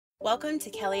Welcome to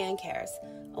Kellyanne Cares,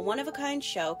 a one-of-a-kind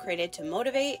show created to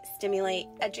motivate, stimulate,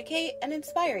 educate, and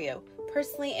inspire you,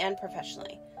 personally and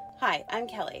professionally. Hi, I'm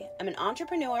Kelly. I'm an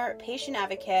entrepreneur, patient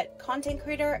advocate, content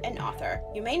creator, and author.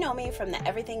 You may know me from the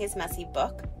Everything is Messy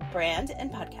book, brand,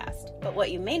 and podcast. But what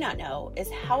you may not know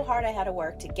is how hard I had to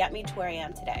work to get me to where I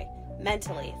am today.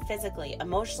 Mentally, physically,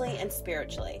 emotionally, and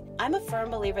spiritually. I'm a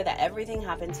firm believer that everything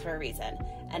happens for a reason.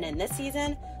 And in this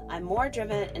season, I'm more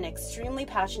driven and extremely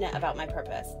passionate about my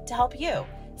purpose, to help you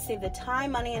save the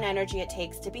time, money, and energy it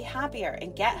takes to be happier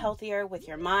and get healthier with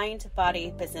your mind,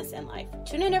 body, business, and life.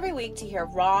 Tune in every week to hear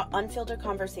raw, unfiltered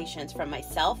conversations from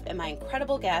myself and my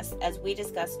incredible guests as we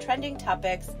discuss trending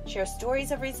topics, share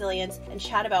stories of resilience, and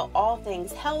chat about all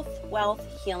things health, wealth,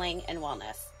 healing, and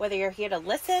wellness. Whether you're here to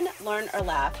listen, learn, or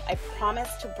laugh, I promise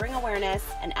to bring awareness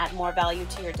and add more value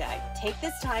to your day. Take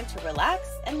this time to relax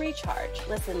and recharge.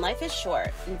 Listen, life is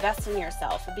short. Invest in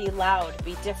yourself. Be loud,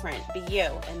 be different, be you,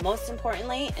 and most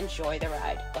importantly, enjoy the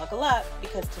ride. Buckle up,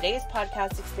 because today's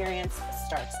podcast experience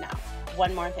starts now.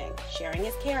 One more thing, sharing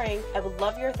is caring. I would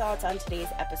love your thoughts on today's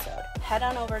episode. Head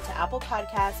on over to Apple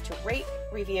Podcasts to rate,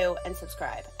 review, and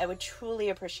subscribe. I would truly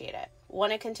appreciate it.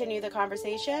 Want to continue the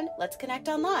conversation? Let's connect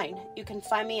online. You can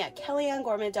find me at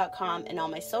kellyannegorman.com, and all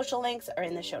my social links are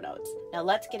in the show notes. Now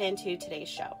let's get into today's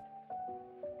show.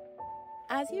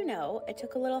 As you know, I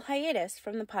took a little hiatus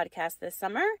from the podcast this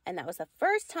summer, and that was the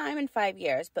first time in 5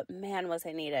 years, but man, was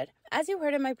I needed. As you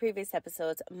heard in my previous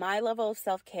episodes, my level of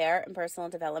self-care and personal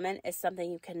development is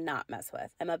something you cannot mess with.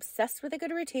 I'm obsessed with a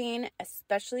good routine,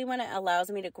 especially when it allows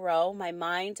me to grow my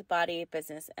mind, body,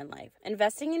 business, and life.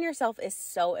 Investing in yourself is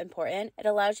so important. It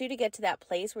allows you to get to that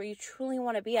place where you truly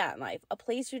want to be at in life, a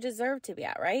place you deserve to be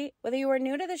at, right? Whether you are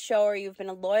new to the show or you've been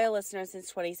a loyal listener since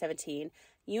 2017,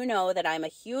 you know that I'm a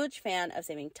huge fan of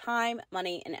saving time,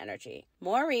 money, and energy.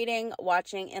 More reading,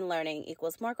 watching, and learning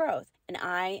equals more growth, and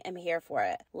I am here for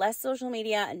it. Less social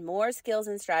media and more skills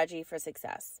and strategy for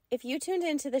success. If you tuned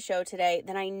into the show today,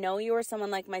 then I know you are someone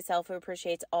like myself who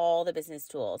appreciates all the business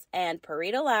tools, and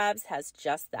Pareto Labs has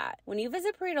just that. When you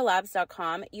visit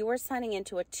ParetoLabs.com, you are signing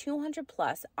into a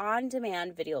 200-plus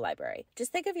on-demand video library.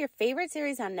 Just think of your favorite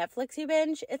series on Netflix you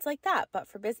binge. It's like that, but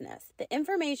for business. The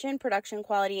information, production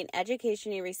quality, and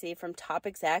education you receive from top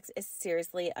execs is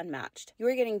seriously unmatched. You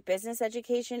are getting business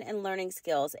education and learning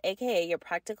skills, aka your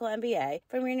practical MBA,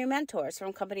 from your new mentors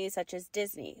from companies such as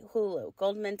Disney, Hulu,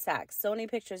 Goldman Sachs, Sony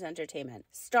Pictures Entertainment,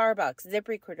 Starbucks,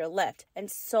 ZipRecruiter, Lyft,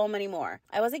 and so many more.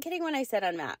 I wasn't kidding when I said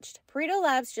unmatched. Pareto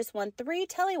Labs just won 3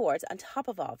 Telly Awards on top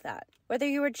of all of that. Whether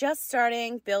you are just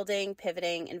starting, building,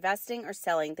 pivoting, investing, or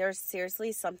selling, there is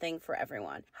seriously something for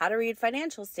everyone. How to read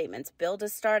financial statements, build a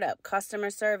startup, customer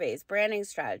surveys, branding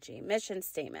strategy, mission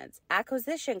statements,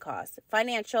 acquisition costs,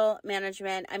 financial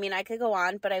management. I could go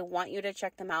on, but I want you to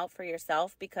check them out for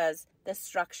yourself because the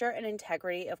structure and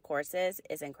integrity of courses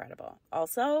is incredible.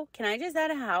 Also, can I just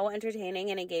add how entertaining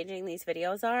and engaging these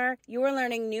videos are? You are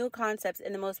learning new concepts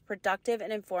in the most productive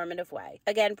and informative way.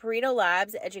 Again, Pareto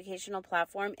Labs' educational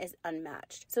platform is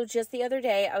unmatched. So just the other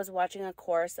day, I was watching a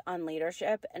course on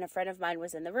leadership, and a friend of mine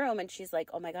was in the room, and she's like,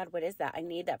 "Oh my God, what is that? I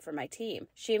need that for my team."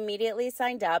 She immediately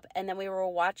signed up, and then we were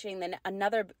watching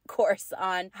another course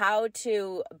on how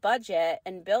to budget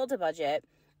and build a budget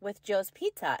with Joe's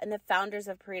Pizza and the founders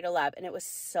of Pareto Lab, and it was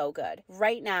so good.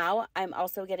 Right now, I'm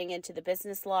also getting into the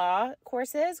business law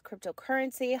courses,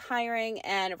 cryptocurrency, hiring,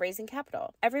 and raising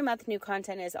capital. Every month, new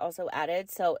content is also added,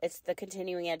 so it's the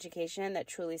continuing education that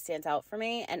truly stands out for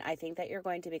me, and I think that you're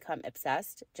going to become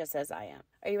obsessed, just as I am.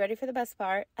 Are you ready for the best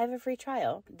part? I have a free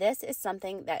trial. This is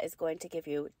something that is going to give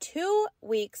you 2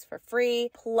 weeks for free,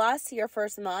 plus your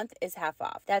first month is half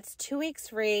off. That's 2 weeks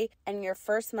free, and your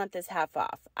first month is half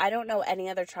off. I don't know any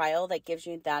other trial that gives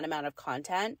you that amount of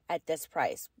content at this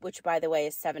price, which by the way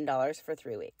is $7 for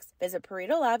 3 weeks. Visit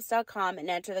ParetoLabs.com and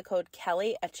enter the code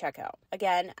Kelly at checkout.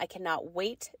 Again, I cannot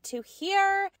wait to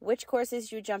hear which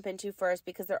courses you jump into first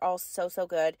because they're all so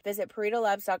good. Visit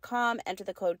ParetoLabs.com, enter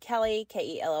the code Kelly,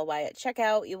 Kelly at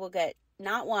checkout. You will get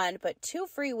not 1, but 2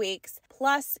 free weeks,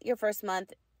 plus your first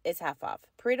month is half off.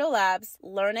 Pareto Labs,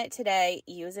 learn it today,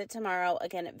 use it tomorrow.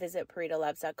 Again, visit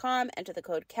ParetoLabs.com, enter the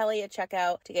code Kelly at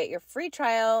checkout to get your free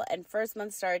trial and first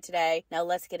month started today. Now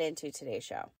let's get into today's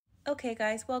show. Okay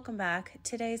guys, welcome back.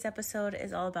 Today's episode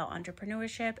is all about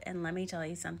entrepreneurship, and let me tell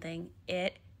you something,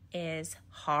 it is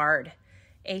hard.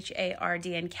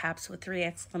 H-A-R-D in caps with 3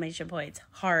 exclamation points.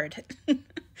 Hard.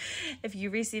 If you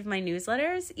receive my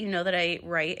newsletters, you know that I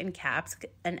write in caps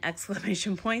and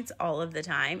exclamation points all of the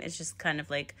time. It's just kind of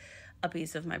like a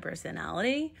piece of my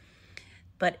personality.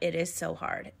 But it is so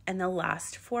hard. And the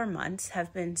last 4 months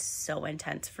have been so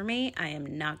intense for me. I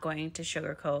am not going to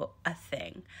sugarcoat a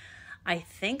thing. I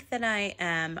think that I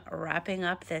am wrapping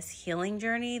up this healing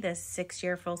journey, this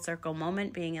 6-year full circle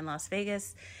moment being in Las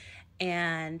Vegas.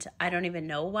 And I don't even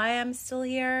know why I'm still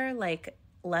here, like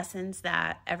lessons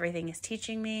that everything is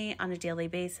teaching me on a daily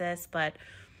basis. But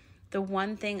the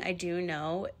one thing I do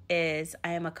know is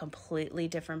I am a completely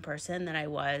different person than I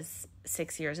was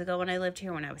 6 years ago when I lived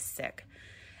here when I was sick.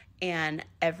 And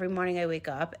every morning I wake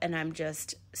up and I'm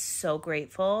just so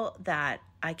grateful that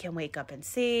I can wake up and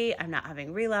see I'm not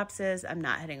having relapses. I'm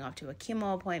not heading off to a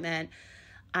chemo appointment.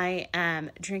 I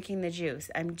am drinking the juice.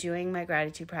 I'm doing my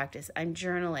gratitude practice. I'm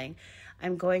journaling.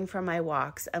 I'm going for my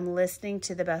walks. I'm listening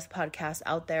to the best podcasts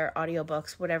out there,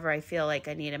 audiobooks, whatever I feel like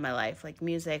I need in my life, like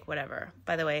music, whatever.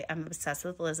 By the way, I'm obsessed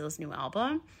with Lizzo's new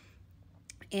album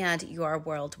and Your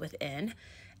World Within,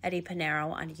 Eddie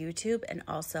Pinero on YouTube. And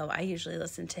also I usually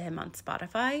listen to him on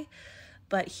Spotify.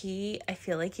 But I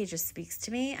feel like he just speaks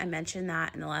to me. I mentioned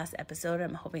that in the last episode.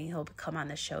 I'm hoping he'll come on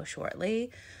the show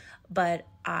shortly. But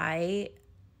I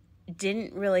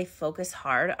didn't really focus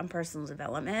hard on personal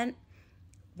development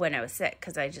when I was sick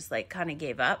because I just kind of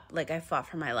gave up. I fought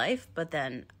for my life, but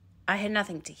then I had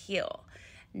nothing to heal.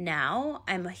 Now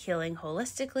I'm healing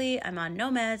holistically. I'm on no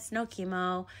meds, no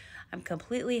chemo. I'm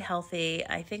completely healthy.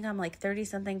 I think I'm 30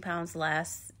 something pounds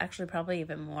less, actually probably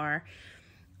even more.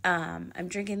 I'm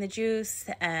drinking the juice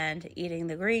and eating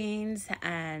the greens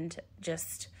and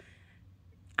just,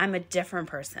 I'm a different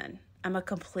person. I'm a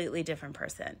completely different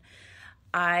person.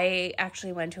 I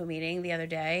actually went to a meeting the other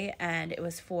day and it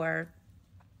was for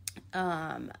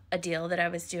a deal that I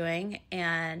was doing,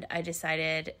 and I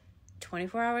decided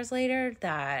 24 hours later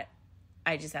that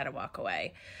I just had to walk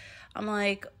away. I'm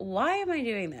like, why am I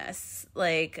doing this?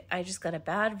 I just got a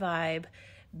bad vibe,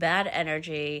 bad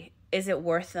energy. Is it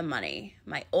worth the money?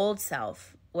 My old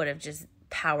self would have just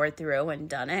powered through and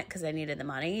done it because I needed the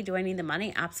money. Do I need the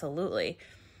money? Absolutely.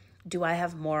 Do I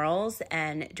have morals,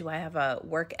 and do I have a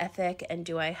work ethic, and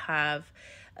do I have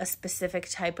a specific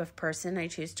type of person I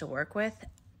choose to work with?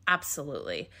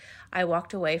 Absolutely. I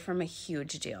walked away from a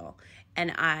huge deal,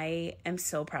 and I am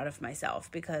so proud of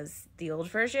myself because the old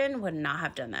version would not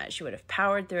have done that. She would have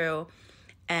powered through,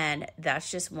 and that's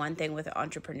just one thing with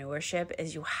entrepreneurship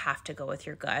is you have to go with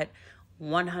your gut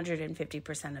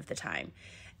 150% of the time.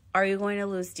 Are you going to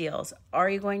lose deals? Are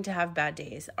you going to have bad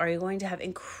days? Are you going to have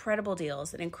incredible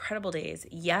deals and incredible days?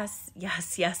 Yes,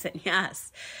 yes, yes, and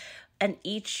yes. And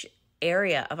each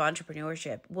area of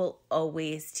entrepreneurship will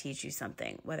always teach you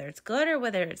something, whether it's good or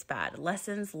whether it's bad.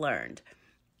 Lessons learned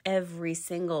every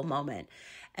single moment.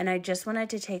 And I just wanted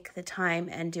to take the time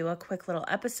and do a quick little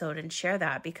episode and share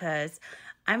that because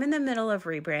I'm in the middle of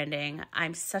rebranding.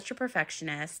 I'm such a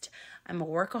perfectionist. I'm a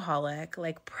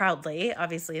workaholic, proudly.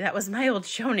 Obviously, that was my old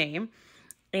show name.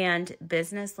 And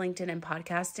business, LinkedIn, and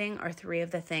podcasting are 3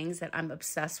 of the things that I'm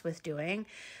obsessed with doing,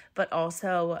 but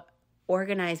also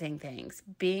organizing things,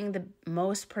 being the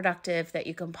most productive that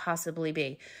you can possibly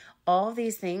be. All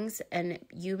these things and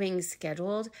you being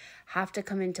scheduled have to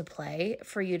come into play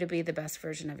for you to be the best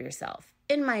version of yourself,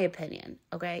 in my opinion,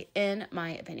 okay? In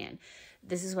my opinion.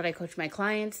 This is what I coach my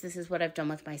clients. This is what I've done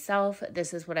with myself.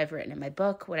 This is what I've written in my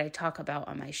book, what I talk about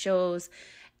on my shows.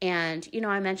 And,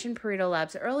 I mentioned Pareto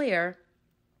Labs earlier,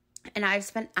 and I've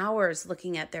spent hours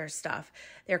looking at their stuff,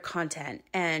 their content,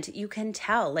 and you can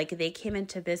tell, they came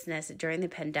into business during the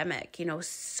pandemic.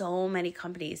 So many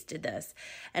companies did this,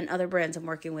 and other brands I'm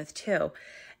working with too.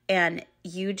 And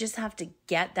you just have to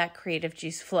get that creative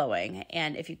juice flowing.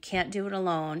 And if you can't do it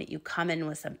alone, you come in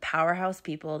with some powerhouse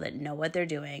people that know what they're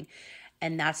doing.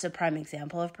 And that's a prime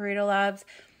example of Pareto Labs.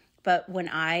 But when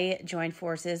I join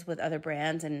forces with other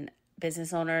brands and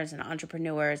business owners and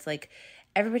entrepreneurs,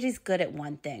 everybody's good at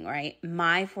one thing, right?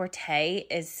 My forte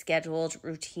is scheduled,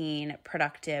 routine,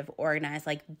 productive, organized.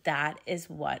 That is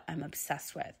what I'm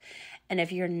obsessed with. And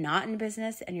if you're not in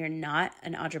business and you're not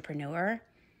an entrepreneur,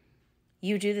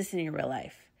 you do this in your real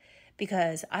life.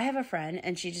 Because I have a friend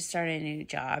and she just started a new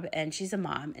job and she's a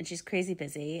mom and she's crazy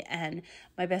busy. And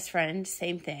my best friend,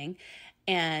 same thing.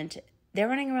 And they're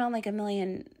running around like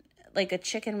a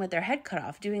chicken with their head cut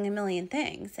off, doing a million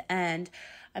things. And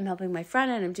I'm helping my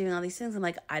friend and I'm doing all these things.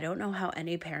 I'm I don't know how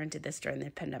any parent did this during the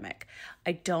pandemic.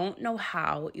 I don't know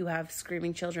how you have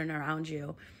screaming children around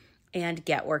you and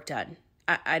get work done.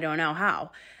 I don't know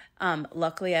how.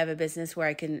 Luckily I have a business where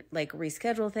I can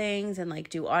reschedule things and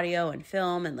do audio and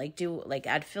film and do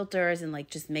add filters and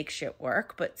just make shit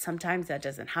work. But sometimes that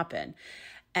doesn't happen.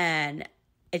 And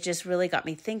it just really got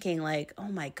me thinking oh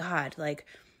my God,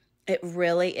 it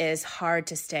really is hard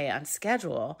to stay on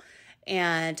schedule.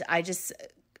 And I just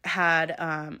had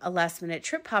a last minute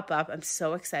trip pop up. I'm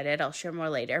so excited. I'll share more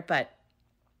later, but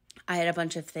I had a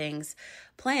bunch of things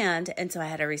planned, and so I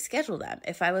had to reschedule them.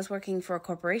 If I was working for a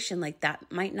corporation, like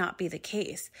that might not be the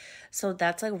case. So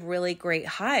that's a really great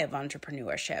high of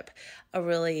entrepreneurship. A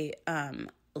really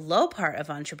low part of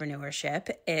entrepreneurship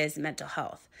is mental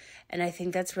health. And I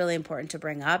think that's really important to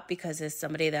bring up because as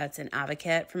somebody that's an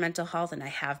advocate for mental health, and I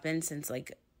have been since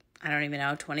I don't even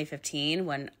know, 2015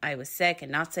 when I was sick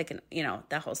and not sick and,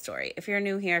 that whole story. If you're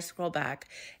new here, scroll back.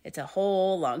 It's a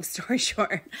whole long story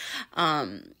short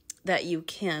that you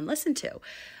can listen to.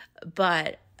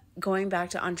 But going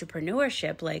back to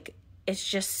entrepreneurship, it's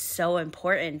just so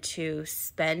important to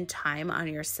spend time on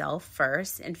yourself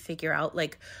first and figure out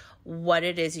what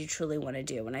it is you truly want to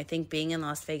do. And I think being in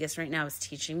Las Vegas right now is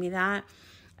teaching me that.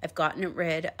 I've gotten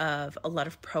rid of a lot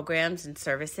of programs and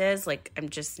services I'm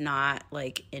just not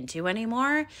into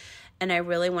anymore. And I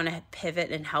really want to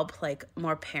pivot and help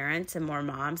more parents and more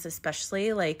moms,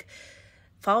 especially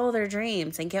follow their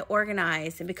dreams and get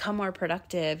organized and become more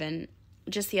productive. And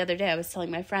just the other day I was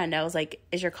telling my friend, I was like,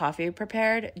 is your coffee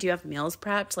prepared? Do you have meals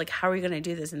prepped? How are you going to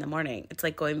do this in the morning? It's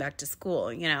going back to school,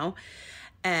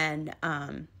 And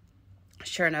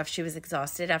sure enough, she was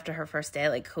exhausted after her first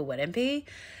day. Who wouldn't be?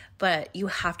 But you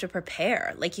have to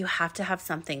prepare. You have to have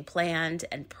something planned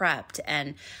and prepped.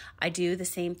 And I do the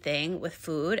same thing with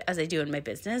food as I do in my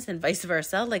business and vice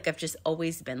versa. I've just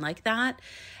always been like that.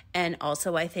 And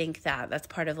also I think that that's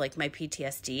part of my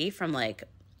PTSD from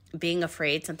being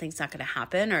afraid something's not going to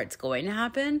happen or it's going to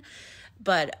happen.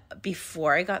 But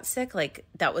before I got sick,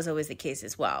 that was always the case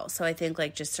as well. So I think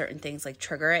just certain things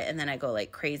trigger it and then I go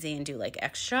crazy and do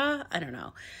extra. I don't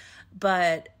know.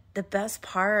 But the best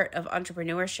part of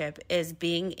entrepreneurship is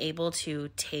being able to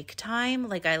take time.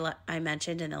 I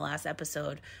mentioned in the last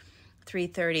episode,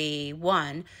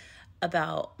 331,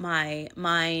 about my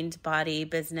mind, body,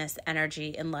 business,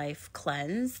 energy, and life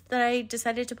cleanse that I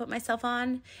decided to put myself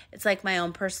on. It's my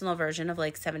own personal version of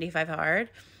 75 Hard.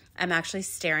 I'm actually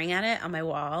staring at it on my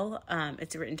wall.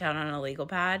 It's written down on a legal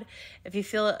pad. If you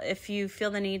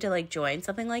feel the need to join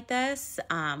something like this,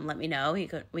 let me know.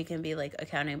 We can be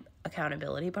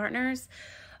accountability partners.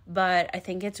 But I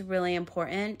think it's really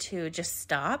important to just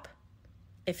stop.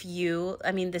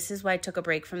 This is why I took a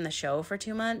break from the show for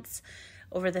 2 months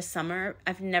over the summer.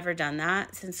 I've never done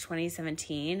that since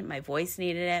 2017. My voice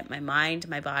needed it, my mind,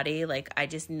 my body. I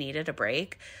just needed a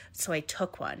break. So I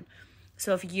took one.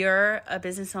 So if you're a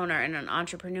business owner and an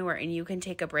entrepreneur and you can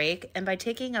take a break, and by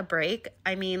taking a break,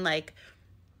 I mean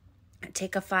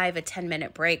take a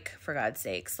 10-minute break, for God's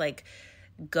sakes.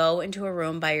 Go into a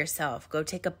room by yourself, go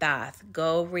take a bath,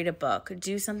 go read a book,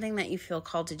 do something that you feel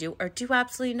called to do, or do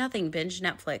absolutely nothing, binge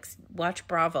Netflix, watch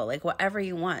Bravo, whatever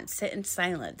you want, sit in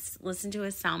silence, listen to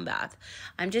a sound bath.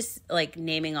 I'm just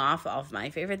naming off all of my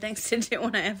favorite things to do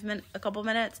when I have a couple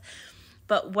minutes.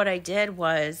 But what I did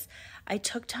was I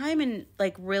took time and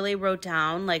really wrote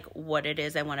down what it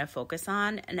is I want to focus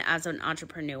on. And as an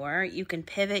entrepreneur, you can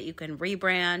pivot, you can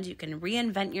rebrand, you can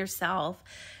reinvent yourself.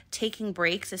 Taking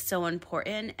breaks is so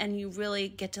important, and you really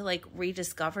get to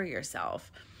rediscover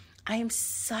yourself. I am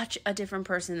such a different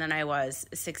person than I was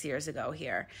 6 years ago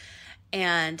here.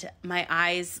 And my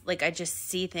eyes, I just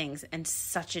see things in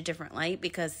such a different light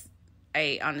because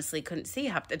I honestly couldn't see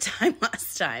half the time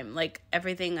last time.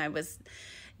 Everything I was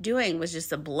doing was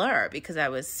just a blur because I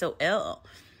was so ill.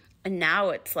 And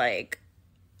now it's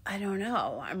I don't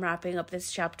know. I'm wrapping up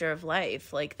this chapter of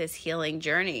life, this healing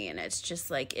journey, and it's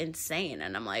just insane.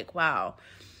 And I'm wow.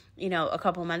 A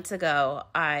couple months ago,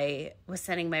 I was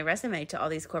sending my resume to all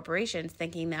these corporations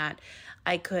thinking that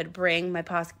I could bring my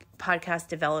podcast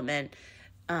development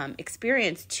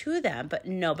experience to them, but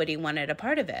nobody wanted a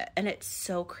part of it. And it's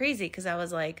so crazy because I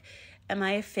was am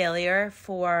I a failure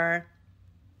for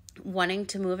wanting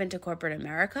to move into corporate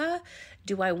America?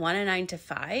 Do I want a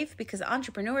 9-to-5? Because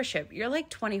entrepreneurship, you're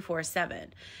 24/7.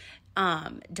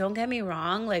 Don't get me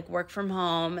wrong, work from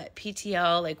home,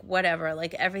 PTO, whatever,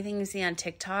 everything you see on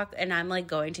TikTok, and I'm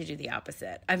going to do the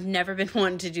opposite. I've never been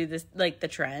one to do this, the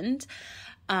trend.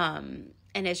 And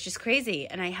it's just crazy.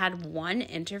 And I had one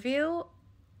interview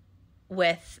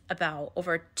with about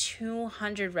over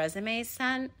 200 resumes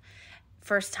sent.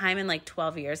 First time in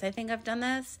 12 years, I think I've done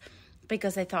this,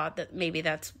 because I thought that maybe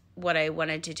that's what I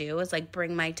wanted to do, was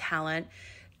bring my talent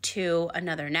to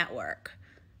another network.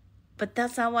 But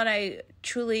that's not what I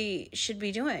truly should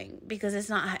be doing, because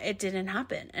it didn't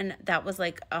happen. And that was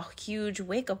a huge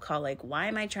wake-up call. Why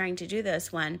am I trying to do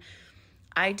this when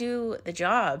I do the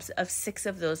jobs of 6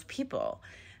 of those people?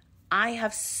 I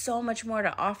have so much more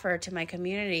to offer to my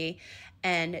community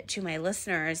and to my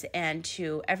listeners and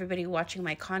to everybody watching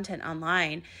my content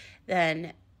online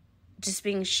than just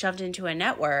being shoved into a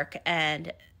network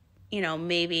and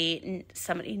maybe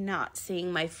somebody not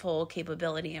seeing my full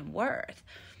capability and worth,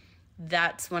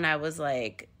 that's when I was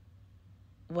like,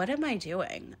 what am I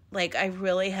doing? Like, I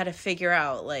really had to figure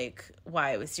out like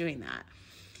why I was doing that.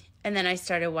 And then I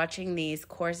started watching these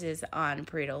courses on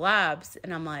Pareto Labs,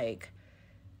 and I'm like,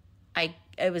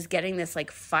 I was getting this like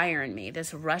fire in me,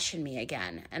 this rush in me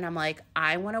again. And I'm like,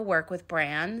 I want to work with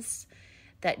brands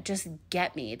that just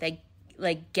get me. They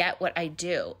like get what I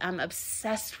do. I'm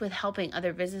obsessed with helping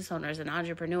other business owners and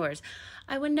entrepreneurs.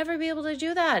 I would never be able to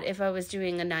do that if I was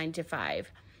doing a 9-to-5.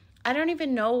 I don't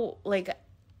even know like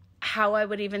how I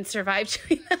would even survive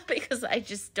doing that, because I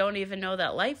just don't even know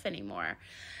that life anymore.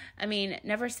 I mean,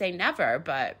 never say never,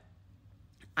 but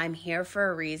I'm here for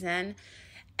a reason,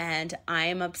 and I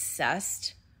am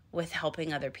obsessed with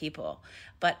helping other people.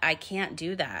 But I can't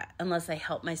do that unless I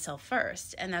help myself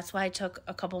first. And that's why I took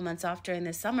a couple months off during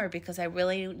the summer, because I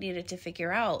really needed to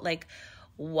figure out like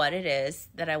what it is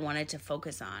that I wanted to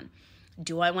focus on.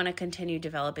 Do I want to continue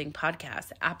developing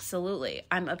podcasts? Absolutely.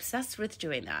 I'm obsessed with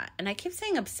doing that. And I keep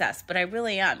saying obsessed, but I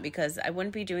really am, because I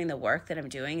wouldn't be doing the work that I'm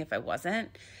doing if I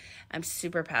wasn't. I'm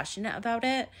super passionate about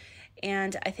it.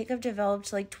 And I think I've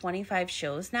developed like 25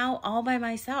 shows now all by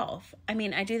myself. I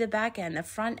mean, I do the back end, the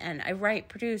front end. I write,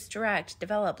 produce, direct,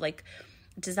 develop, like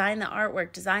design the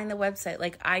artwork, design the website.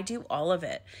 Like I do all of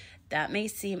it. That may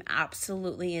seem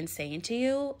absolutely insane to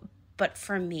you, but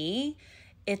for me,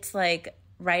 it's like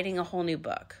writing a whole new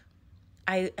book.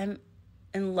 I am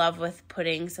in love with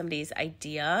putting somebody's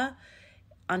idea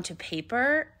onto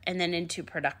paper and then into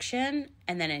production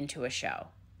and then into a show.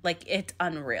 Like, it's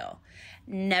unreal.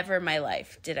 Never in my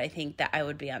life did I think that I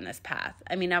would be on this path.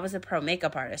 I mean, I was a pro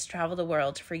makeup artist, traveled the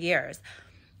world for years.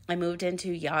 I moved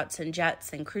into yachts and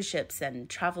jets and cruise ships and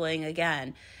traveling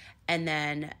again. And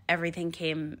then everything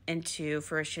came into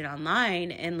fruition online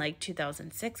in like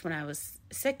 2006 when I was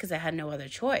sick, because I had no other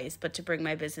choice but to bring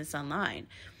my business online.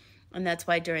 And that's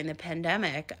why during the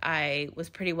pandemic, I was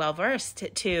pretty well versed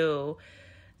to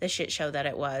the shit show that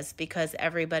it was, because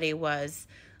everybody was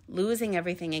losing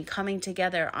everything and coming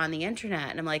together on the internet.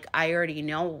 And I'm like, I already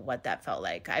know what that felt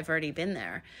like. I've already been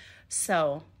there.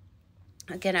 So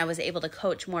again, I was able to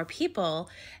coach more people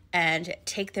and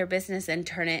take their business and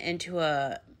turn it into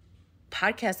a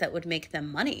podcast that would make them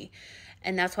money.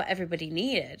 And that's what everybody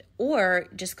needed. Or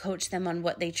just coach them on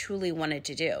what they truly wanted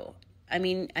to do. I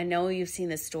mean, I know you've seen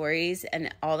the stories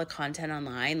and all the content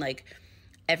online, like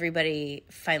everybody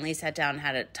finally sat down and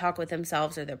had a talk with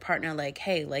themselves or their partner, like,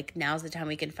 hey, like now's the time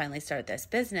we can finally start this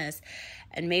business.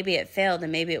 And maybe it failed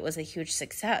and maybe it was a huge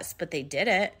success, but they did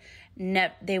it.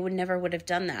 They would have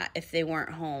done that if they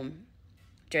weren't home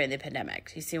during the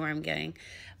pandemic. You see where I'm getting?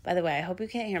 By the way, I hope you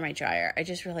can't hear my dryer. I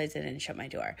just realized I didn't shut my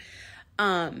door.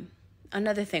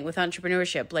 Another thing with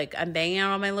entrepreneurship, like I'm banging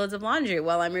out all my loads of laundry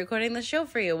while I'm recording the show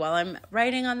for you, while I'm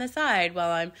writing on the side,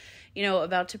 while I'm,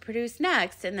 about to produce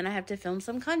next. And then I have to film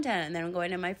some content. And then I'm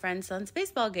going to my friend's son's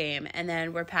baseball game. And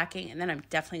then we're packing. And then I'm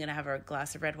definitely going to have a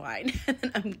glass of red wine. And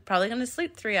then I'm probably going to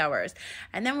sleep 3 hours.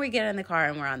 And then we get in the car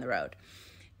and we're on the road.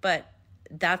 But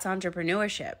that's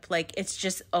entrepreneurship. Like, it's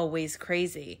just always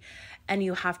crazy. And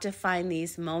you have to find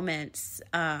these moments.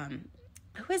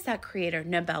 Who is that creator?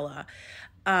 Nabella.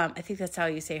 I think that's how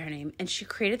you say her name. And she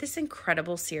created this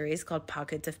incredible series called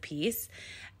Pockets of Peace.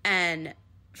 And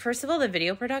first of all, the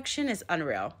video production is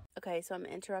unreal. Okay, so I'm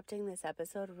interrupting this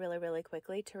episode really, really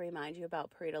quickly to remind you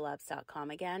about ParetoLabs.com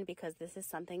again, because this is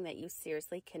something that you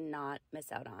seriously cannot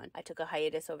miss out on. I took a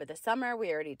hiatus over the summer.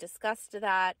 We already discussed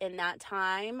that. In that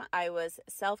time, I was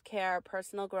self-care,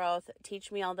 personal growth, teach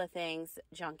me all the things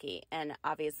junkie, and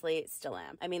obviously still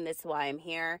am. I mean, this is why I'm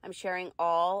here. I'm sharing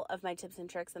all of my tips and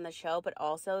tricks on the show, but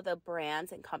also the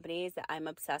brands and companies that I'm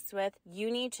obsessed with, you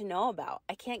need to know about.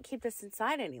 I can't keep this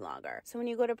inside any longer. So when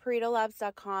you go to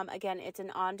ParetoLabs.com, again, it's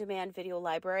an on-demand video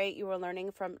library. You are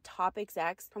learning from top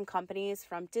execs from companies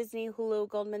from Disney, Hulu,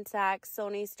 Goldman Sachs,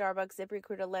 Sony, Starbucks,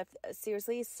 ZipRecruiter, Lyft,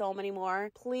 seriously, so many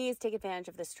more. Please take advantage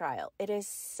of this trial. It is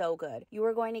so good. You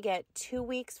are going to get 2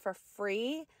 weeks for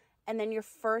free, and then your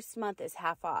first month is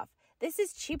half off. This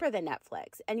is cheaper than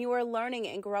Netflix, and you are learning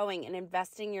and growing and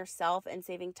investing yourself and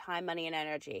saving time, money, and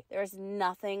energy. There is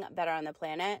nothing better on the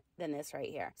planet than this right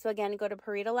here. So again, go to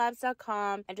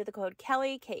ParetoLabs.com, enter the code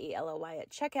Kelly, Kelly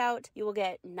at checkout. You will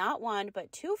get not 1,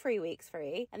 but 2 free weeks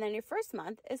free, and then your first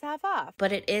month is half off.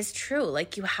 But it is true.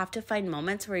 Like, you have to find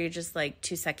moments where you're just like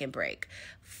 2-second break,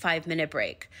 5-minute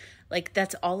break. Like,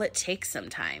 that's all it takes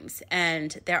sometimes.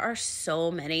 And there are so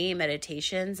many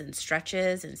meditations and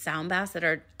stretches and sound baths that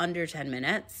are under 10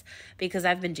 minutes because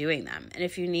I've been doing them. And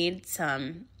if you need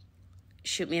some,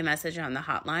 shoot me a message on the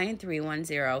hotline,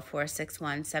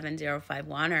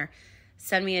 310-461-7051, or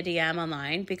send me a DM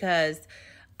online because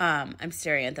I'm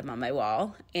staring at them on my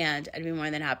wall, and I'd be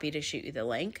more than happy to shoot you the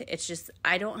link. It's just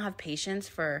I don't have patience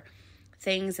for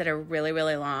things that are really,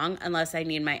 really long unless I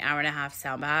need my hour-and-a-half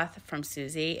sound bath from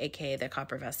Susie, aka the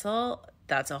Copper Vessel.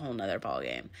 That's a whole nother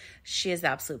ballgame. She is the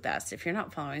absolute best. If you're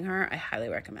not following her, I highly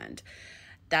recommend.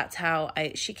 That's how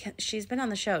she's been on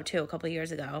the show too a couple of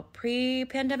years ago,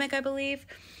 pre-pandemic, I believe,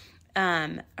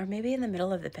 or maybe in the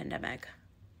middle of the pandemic.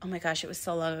 Oh my gosh, it was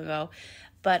so long ago.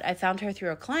 But I found her through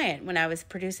a client when I was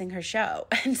producing her show.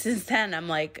 And since then, I'm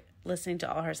like listening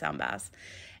to all her sound baths.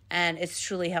 And it's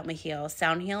truly helped me heal.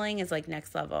 Sound healing is like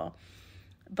next level.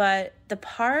 But the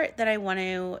part that I want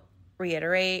to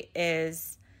reiterate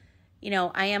is,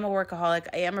 I am a workaholic.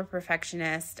 I am a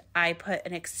perfectionist. I put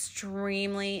an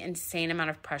extremely insane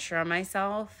amount of pressure on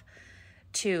myself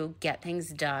to get things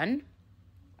done.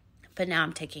 But now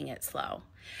I'm taking it slow.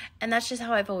 And that's just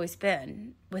how I've always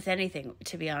been with anything,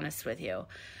 to be honest with you.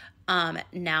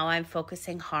 Now I'm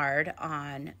focusing hard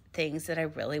on things that I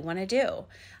really want to do.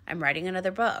 I'm writing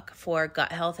another book for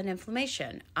gut health and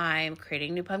inflammation. I'm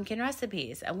creating new pumpkin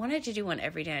recipes. I wanted to do one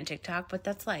every day on TikTok, but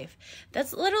that's life.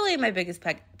 That's literally my biggest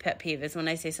pet peeve is when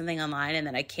I say something online and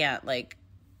then I can't make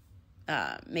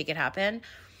it happen.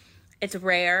 It's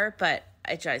rare, but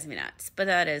it drives me nuts. But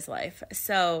that is life.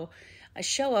 So I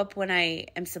show up when I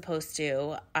am supposed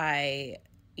to. I'm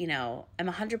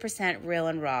 100% real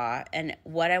and raw. And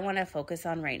what I want to focus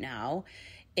on right now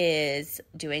is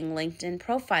doing LinkedIn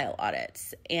profile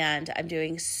audits. And I'm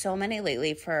doing so many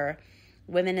lately for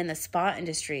women in the spa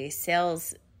industry,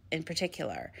 sales in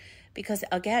particular. Because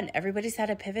again, everybody's had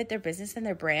to pivot their business and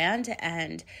their brand.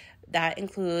 And that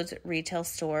includes retail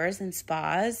stores and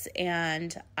spas.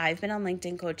 And I've been on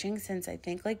LinkedIn coaching since I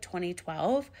think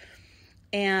 2012.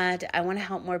 And I want to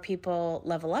help more people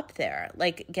level up there,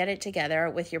 get it together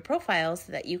with your profile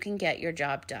so that you can get your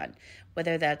job done,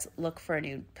 whether that's look for a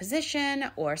new position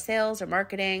or sales or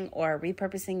marketing or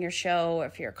repurposing your show, or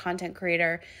if you're a content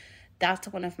creator. That's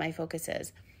one of my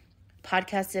focuses.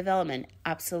 Podcast development,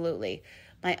 absolutely.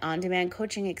 My on-demand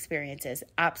coaching experiences,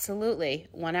 absolutely.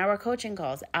 1-hour coaching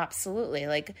calls, absolutely.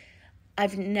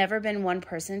 I've never been one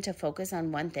person to focus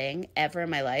on one thing ever in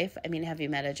my life. I mean, have you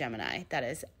met a Gemini? That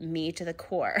is me to the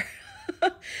core.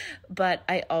 But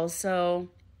I also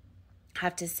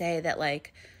have to say that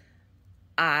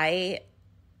I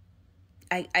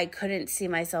couldn't see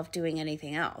myself doing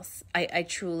anything else. I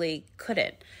truly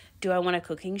couldn't. Do I want a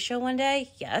cooking show one day?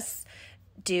 Yes.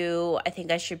 Do I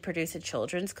think I should produce a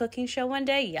children's cooking show one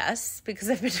day? Yes, because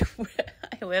I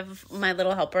have my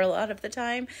little helper a lot of the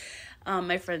time.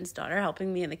 My friend's daughter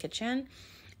helping me in the kitchen.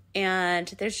 And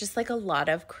there's just a lot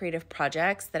of creative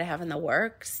projects that I have in the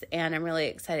works, and I'm really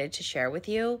excited to share with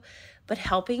you. But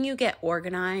helping you get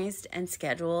organized and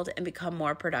scheduled and become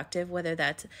more productive, whether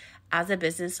that's as a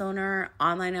business owner,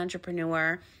 online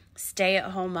entrepreneur,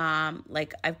 stay-at-home mom,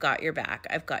 I've got your back.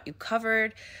 I've got you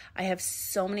covered. I have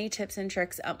so many tips and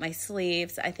tricks up my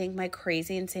sleeves. I think my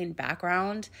crazy, insane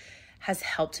background has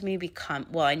helped me become,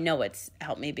 I know it's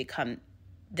helped me become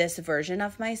this version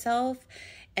of myself.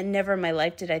 And never in my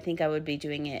life did I think I would be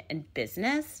doing it in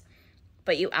business.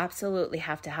 But you absolutely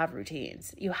have to have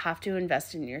routines. You have to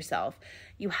invest in yourself.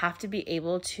 You have to be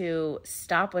able to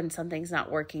stop when something's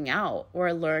not working out,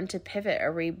 or learn to pivot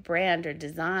or rebrand or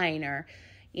design, or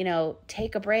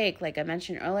take a break. Like I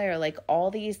mentioned earlier, all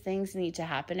these things need to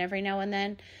happen every now and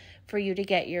then for you to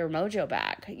get your mojo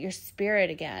back, your spirit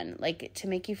again, to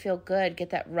make you feel good, get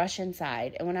that rush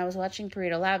inside. And when I was watching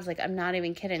Pareto Labs, I'm not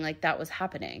even kidding, that was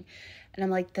happening. And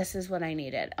I'm this is what I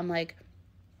needed. I'm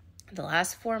the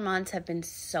last 4 months have been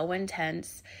so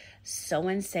intense, so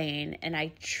insane. And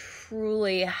I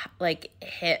truly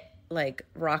hit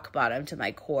rock bottom to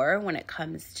my core when it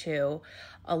comes to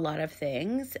a lot of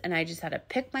things. And I just had to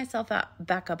pick myself up,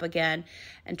 back up again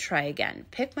and try again.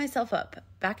 Pick myself up,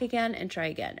 back again and try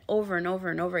again, over and over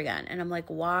and over again. And I'm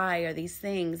why are these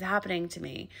things happening to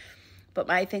me? But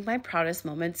I think my proudest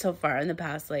moment so far in the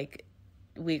past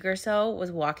week or so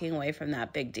was walking away from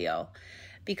that big deal.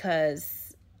 Because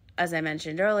as I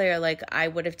mentioned earlier, I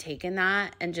would have taken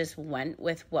that and just went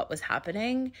with what was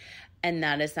happening. And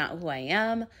that is not who I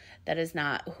am. That is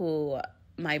not who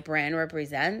my brand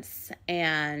represents.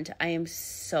 And I am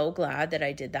so glad that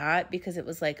I did that, because it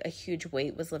was a huge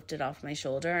weight was lifted off my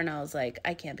shoulder. And I was I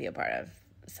can't be a part of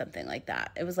something like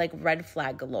that. It was red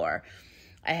flag galore.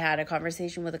 I had a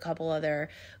conversation with a couple other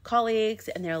colleagues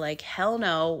and they're hell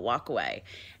no, walk away.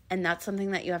 And that's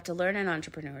something that you have to learn in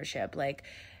entrepreneurship.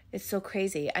 It's so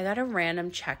crazy. I got a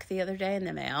random check the other day in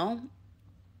the mail.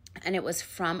 And it was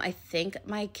from, I think,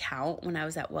 my account when I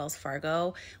was at Wells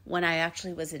Fargo, when I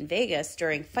actually was in Vegas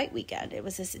during fight weekend. It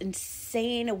was this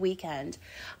insane weekend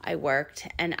I worked,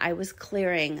 and I was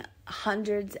clearing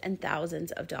hundreds and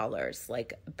thousands of dollars,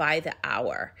 like by the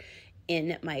hour,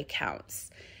 in my accounts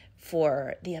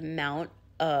for the amount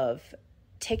of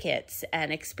tickets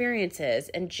and experiences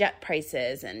and jet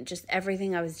prices and just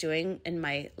everything I was doing in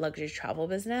my luxury travel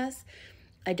business.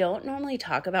 I don't normally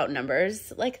talk about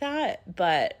numbers like that,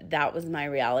 but that was my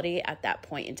reality at that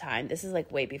point in time. This is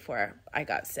like way before I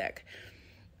got sick.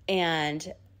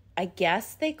 And I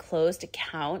guess they closed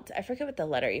accounts. I forget what the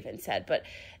letter even said, but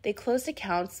they closed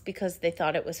accounts because they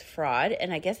thought it was fraud.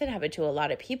 And I guess it happened to a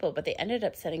lot of people, but they ended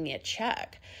up sending me a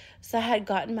check. So I had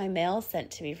gotten my mail sent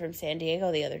to me from San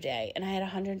Diego the other day, and I had a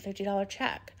 $150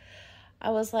 check. I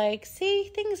was like, see,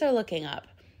 things are looking up.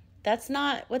 That's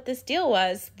not what this deal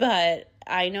was, but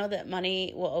I know that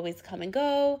money will always come and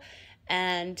go.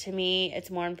 And to me, it's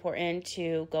more important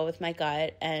to go with my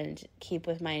gut and keep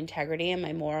with my integrity and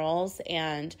my morals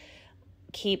and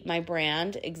keep my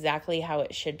brand exactly how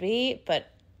it should be.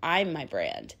 But I'm my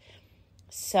brand.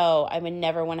 So I would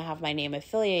never want to have my name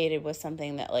affiliated with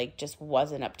something that like just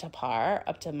wasn't up to par,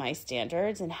 up to my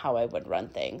standards and how I would run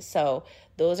things. So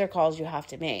those are calls you have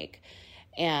to make.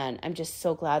 And I'm just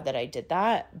so glad that I did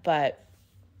that. But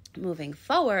moving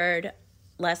forward,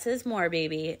 less is more,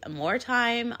 baby. More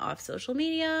time off social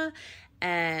media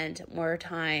and more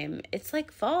time. It's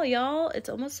like fall, y'all. It's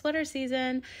almost sweater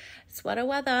season. Sweater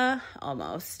weather,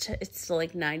 almost. It's still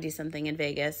like 90 something in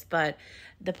Vegas. But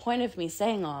the point of me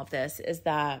saying all of this is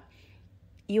that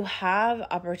you have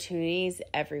opportunities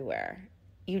everywhere.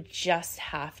 You just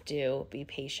have to be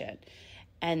patient.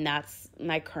 And that's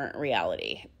my current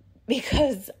reality,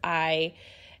 because I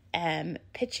am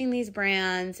pitching these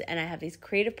brands and I have these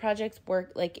creative projects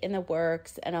in the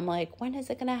works, and I'm like, when is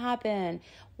it going to happen?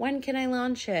 When can I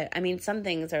launch it? I mean, some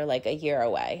things are like a year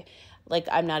away. Like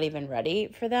I'm not even ready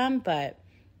for them, but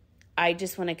I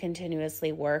just want to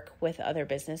continuously work with other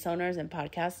business owners and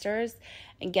podcasters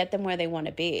and get them where they want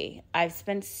to be. I've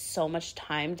spent so much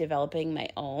time developing my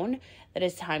own that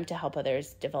it's time to help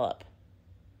others develop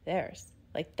theirs.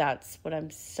 Like that's what I'm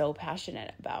so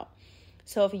passionate about.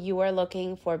 So if you are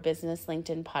looking for business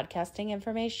LinkedIn podcasting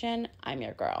information, I'm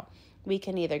your girl. We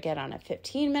can either get on a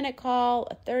 15-minute call,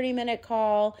 a 30-minute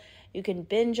call. You can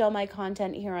binge all my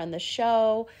content here on the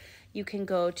show. You can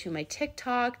go to my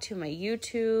TikTok, to my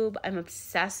YouTube. I'm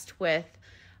obsessed with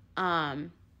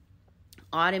automating,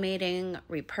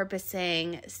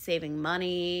 repurposing, saving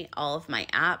money, all of my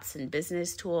apps and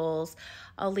business tools.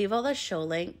 I'll leave all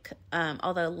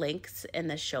the links in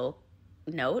the show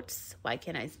notes. Why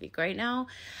can't I speak right now?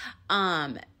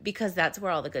 Because that's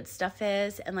where all the good stuff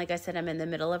is. And like I said, I'm in the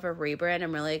middle of a rebrand.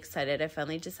 I'm really excited. I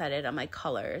finally decided on my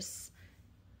colors.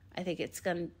 I think it's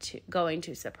going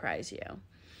to surprise you.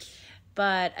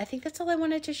 But I think that's all I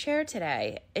wanted to share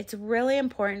today. It's really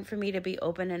important for me to be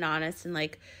open and honest and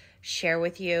like share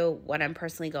with you what I'm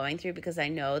personally going through, because I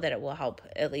know that it will help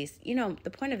at least, the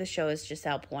point of the show is just to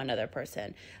help one other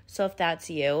person. So if that's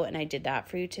you and I did that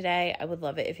for you today, I would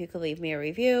love it if you could leave me a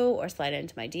review or slide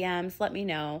into my DMs. Let me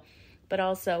know. But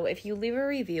also if you leave a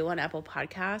review on Apple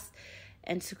Podcasts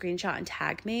and screenshot and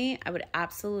tag me, I would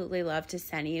absolutely love to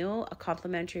send you a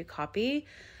complimentary copy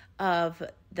of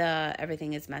the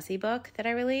Everything is Messy book that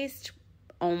I released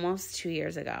almost 2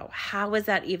 years ago. How is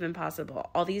that even possible?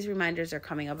 All these reminders are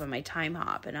coming up on my time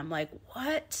hop, and I'm like,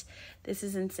 what? This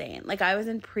is insane. Like I was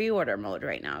in pre-order mode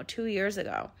right now 2 years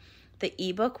ago. The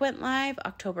ebook went live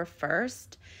October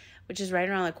 1st, which is right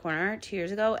around the corner 2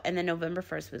 years ago, and then November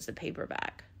 1st was the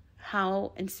paperback.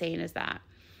 How insane is that?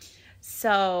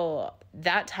 So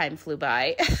that time flew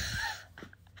by.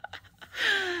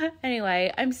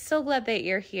 Anyway, I'm so glad that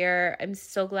you're here. I'm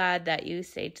so glad that you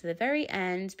stayed to the very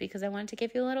end because I wanted to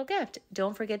give you a little gift.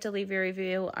 Don't forget to leave your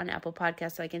review on Apple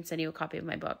Podcasts so I can send you a copy of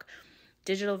my book.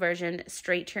 Digital version,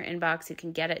 straight to your inbox. You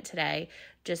can get it today.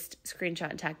 Just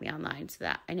screenshot and tag me online so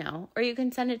that I know. Or you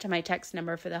can send it to my text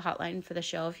number for the hotline for the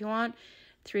show if you want,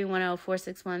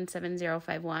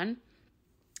 310-461-7051.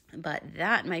 But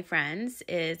that, my friends,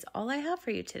 is all I have for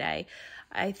you today.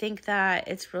 I think that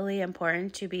it's really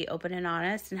important to be open and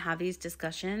honest and have these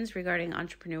discussions regarding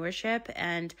entrepreneurship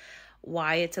and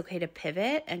why it's okay to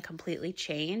pivot and completely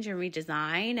change and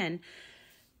redesign and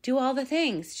do all the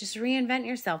things. Just reinvent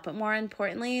yourself. But more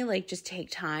importantly, like just take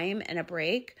time and a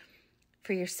break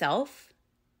for yourself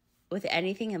with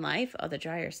anything in life. Oh, the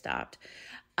dryer stopped.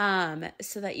 So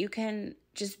that you can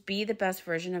just be the best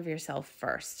version of yourself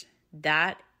first.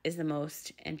 That is the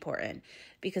most important,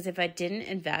 because if I didn't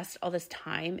invest all this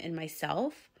time in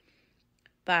myself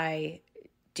by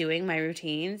doing my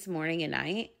routines morning and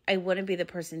night, I wouldn't be the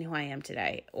person who I am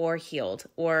today, or healed,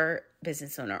 or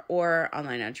business owner, or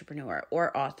online entrepreneur,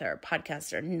 or author,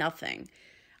 podcaster, nothing.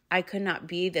 I could not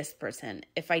be this person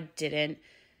if I didn't,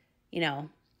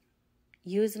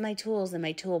 use my tools in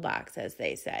my toolbox, as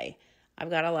they say. I've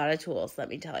got a lot of tools, let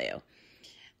me tell you.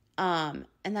 And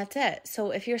that's it.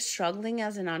 So if you're struggling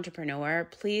as an entrepreneur,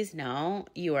 please know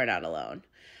you are not alone.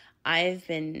 I've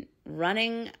been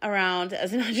running around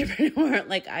as an entrepreneur.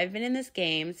 Like, I've been in this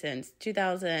game since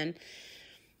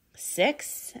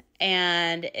 2006,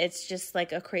 and it's just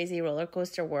like a crazy roller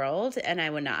coaster world, and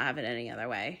I would not have it any other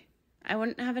way. I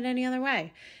wouldn't have it any other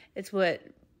way. It's what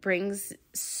brings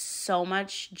so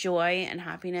much joy and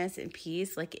happiness and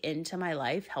peace into my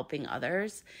life, helping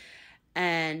others.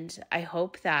 And I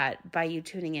hope that by you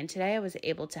tuning in today, I was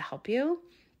able to help you.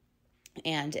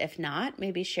 And if not,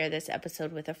 maybe share this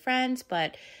episode with a friend.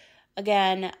 But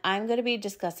again, I'm going to be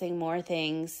discussing more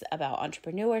things about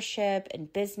entrepreneurship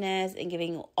and business and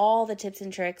giving you all the tips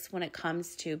and tricks when it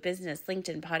comes to business,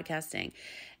 LinkedIn, podcasting.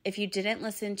 If you didn't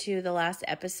listen to the last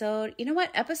episode, you know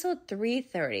what? Episode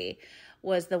 330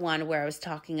 was the one where I was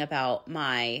talking about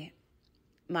my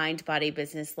mind, body,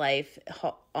 business, life,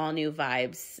 all new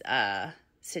vibes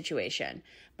situation,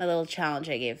 my little challenge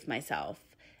I gave myself.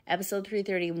 Episode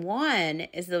 331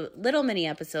 is the little mini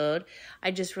episode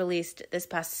I just released this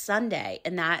past Sunday,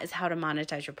 and that is how to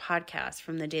monetize your podcast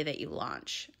from the day that you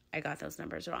launch. I got those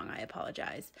numbers wrong. I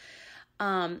apologize.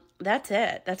 That's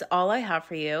it. That's all I have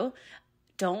for you.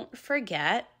 Don't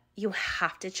forget, you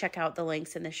have to check out the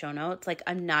links in the show notes.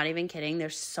 I'm not even kidding.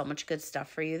 There's so much good stuff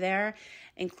for you there,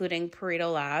 including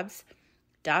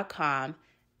ParetoLabs.com.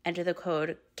 Enter the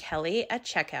code Kelly at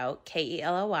checkout,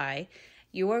 KELOY.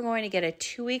 You are going to get a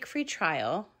 2-week free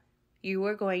trial. You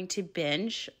are going to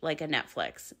binge like a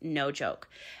Netflix, no joke.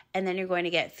 And then you're going to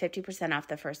get 50% off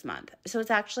the first month. So it's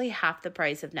actually half the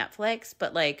price of Netflix,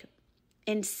 but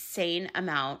insane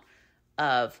amount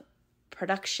of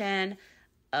production,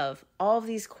 of all of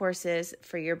these courses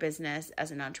for your business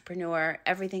as an entrepreneur.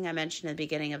 Everything I mentioned at the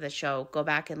beginning of the show, go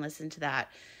back and listen to that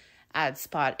ad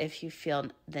spot if you feel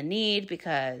the need,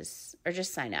 or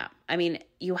just sign up. I mean,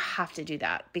 you have to do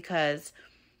that because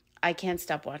I can't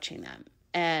stop watching them.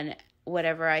 And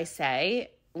whatever I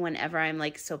say, whenever I'm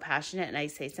so passionate and I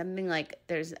say something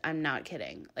I'm not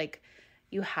kidding.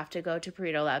 You have to go to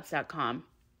ParetoLabs.com,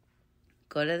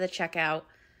 go to the checkout,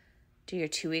 do your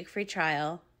 2-week free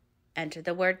trial, enter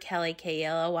the word Kelly,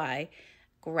 KELOY,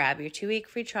 grab your 2-week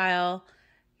free trial.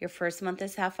 Your first month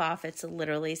is half off. It's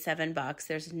literally $7.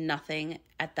 There's nothing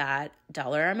at that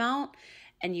dollar amount,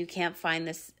 and you can't find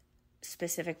this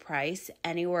specific price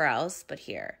anywhere else but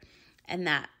here. And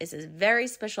that is a very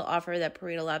special offer that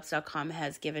ParetoLabs.com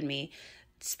has given me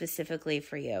specifically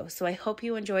for you. So I hope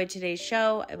you enjoyed today's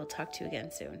show. I will talk to you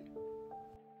again soon.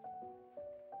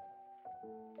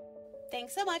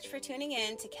 Thanks so much for tuning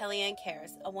in to Kellyanne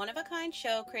Cares, a one-of-a-kind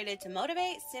show created to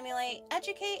motivate, stimulate,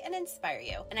 educate, and inspire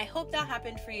you. And I hope that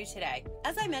happened for you today.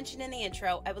 As I mentioned in the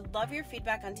intro, I would love your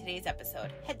feedback on today's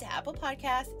episode. Head to Apple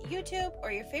Podcasts, YouTube,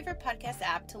 or your favorite podcast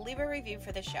app to leave a review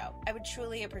for the show. I would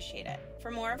truly appreciate it.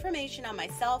 For more information on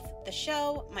myself, the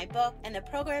show, my book, and the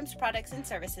programs, products, and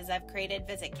services I've created,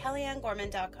 visit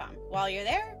KellyanneGorman.com. While you're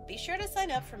there, be sure to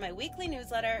sign up for my weekly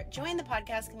newsletter, join the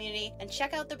podcast community, and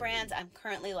check out the brands I'm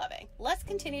currently loving. Let's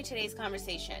continue today's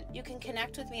conversation. You can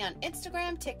connect with me on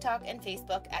Instagram, TikTok, and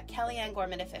Facebook at Kellyanne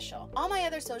Gorman Official. All my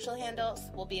other social handles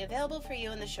will be available for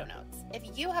you in the show notes.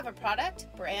 If you have a product,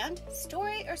 brand,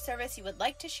 story, or service you would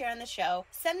like to share on the show,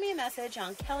 send me a message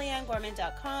on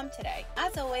KellyanneGorman.com today.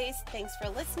 As always, thanks for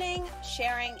listening,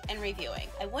 sharing, and reviewing.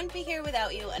 I wouldn't be here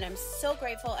without you, and I'm so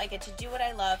grateful I get to do what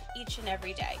I love each and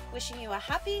every day. Wishing you a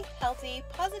happy, healthy,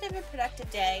 positive, and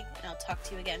productive day, and I'll talk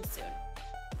to you again soon.